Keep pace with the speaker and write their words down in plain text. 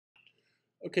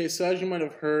Okay, so as you might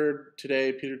have heard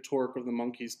today, Peter Tork of the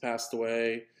Monkees passed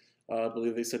away. I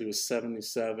believe they said he was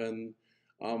 77.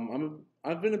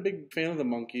 I've been a big fan of the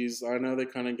Monkees. I know they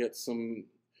kind of get some,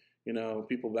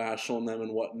 people bash on them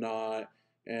and whatnot,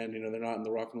 and they're not in the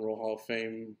Rock and Roll Hall of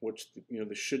Fame, which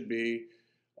they should be.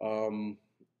 Um,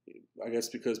 I guess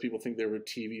because people think they were a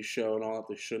TV show and all that,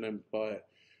 they shouldn't. But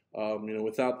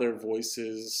without their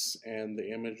voices and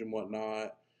the image and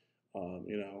whatnot,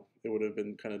 it would have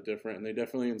been kind of different. And they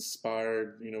definitely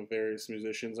inspired, various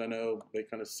musicians. I know they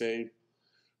kind of say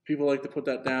people like to put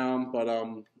that down, but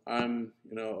I'm,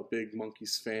 a big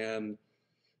Monkees fan,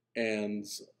 and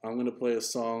I'm gonna play a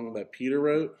song that Peter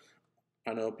wrote.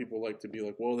 I know people like to be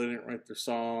like, well, they didn't write their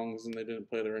songs and they didn't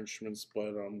play their instruments,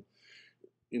 but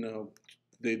you know,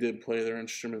 they did play their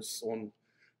instruments on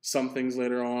some things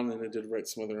later on, and they did write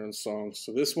some of their own songs.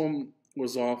 So this one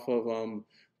was off of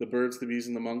The Birds, the Bees,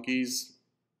 and the Monkeys.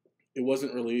 It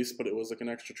wasn't released, but it was like an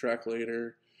extra track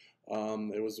later.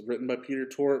 It was written by Peter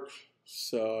Tork,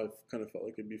 so I kind of felt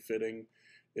like it'd be fitting.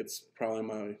 It's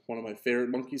probably one of my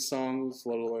favorite Monkees songs,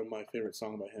 let alone my favorite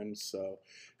song by him. So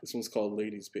this one's called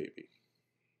Lady's Baby.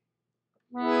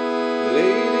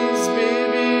 Lady's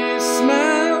baby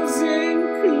smiles and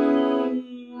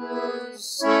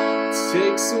cooes,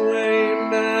 takes away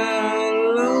my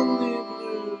lonely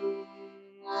blues.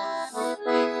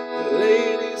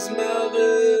 Lady's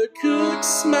mother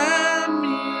cooks my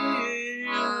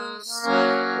meals,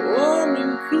 warm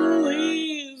and cool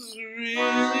is really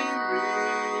real.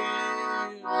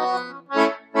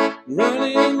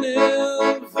 Running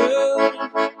never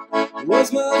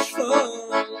was much fun.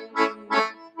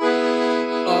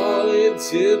 All it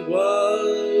did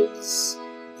was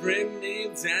bring me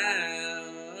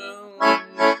down.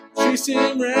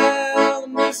 Chasing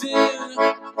round isn't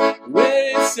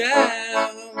where it's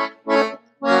at.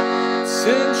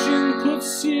 Tension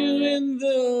puts you in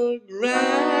the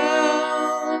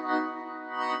ground.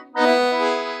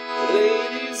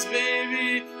 Lady's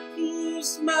baby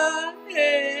pulls my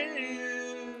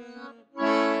hand,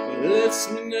 lets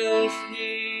me know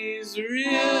she's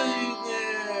really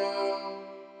there.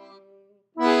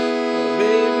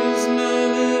 Baby's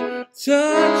mother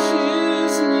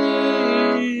touches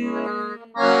me,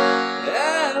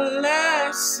 at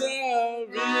last I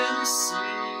really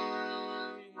see.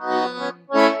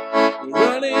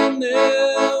 Running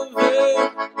never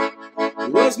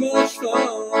was much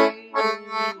fun.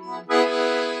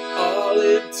 All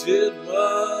it did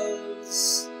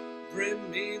was bring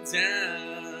me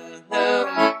down.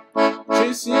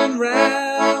 Chasing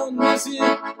round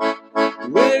isn't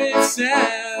where it's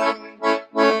at.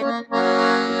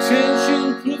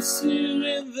 Tension puts you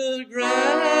in the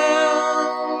ground.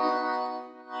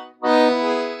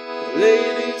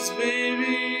 Lady's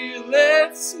baby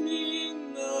lets me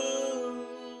know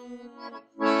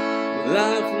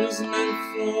life was meant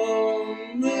for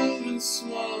moving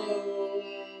slow.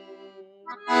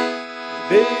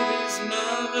 Baby's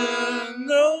mother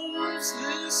knows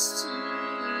this too.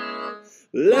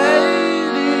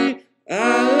 Lady,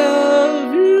 I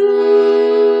love you.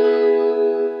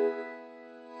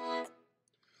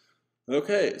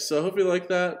 Okay, so I hope you like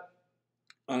that.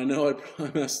 I know I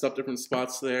probably messed up different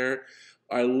spots there.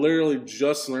 I literally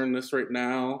just learned this right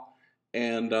now,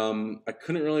 and I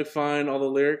couldn't really find all the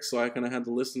lyrics, so I kind of had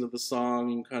to listen to the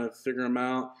song and kind of figure them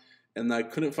out, and I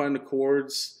couldn't find the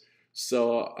chords,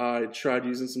 so I tried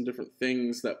using some different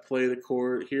things that play the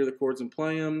chord, hear the chords and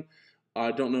play them.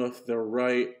 I don't know if they're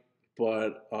right,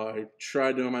 but I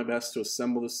tried doing my best to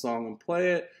assemble this song and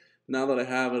play it. Now that I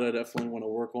have it, I definitely want to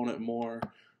work on it more,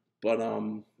 but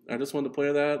I just wanted to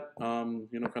play that, kind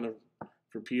of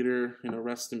for Peter,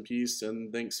 rest in peace,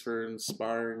 and thanks for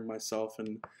inspiring myself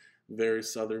and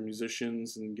various other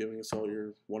musicians and giving us all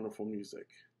your wonderful music.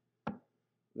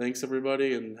 Thanks,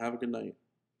 everybody, and have a good night.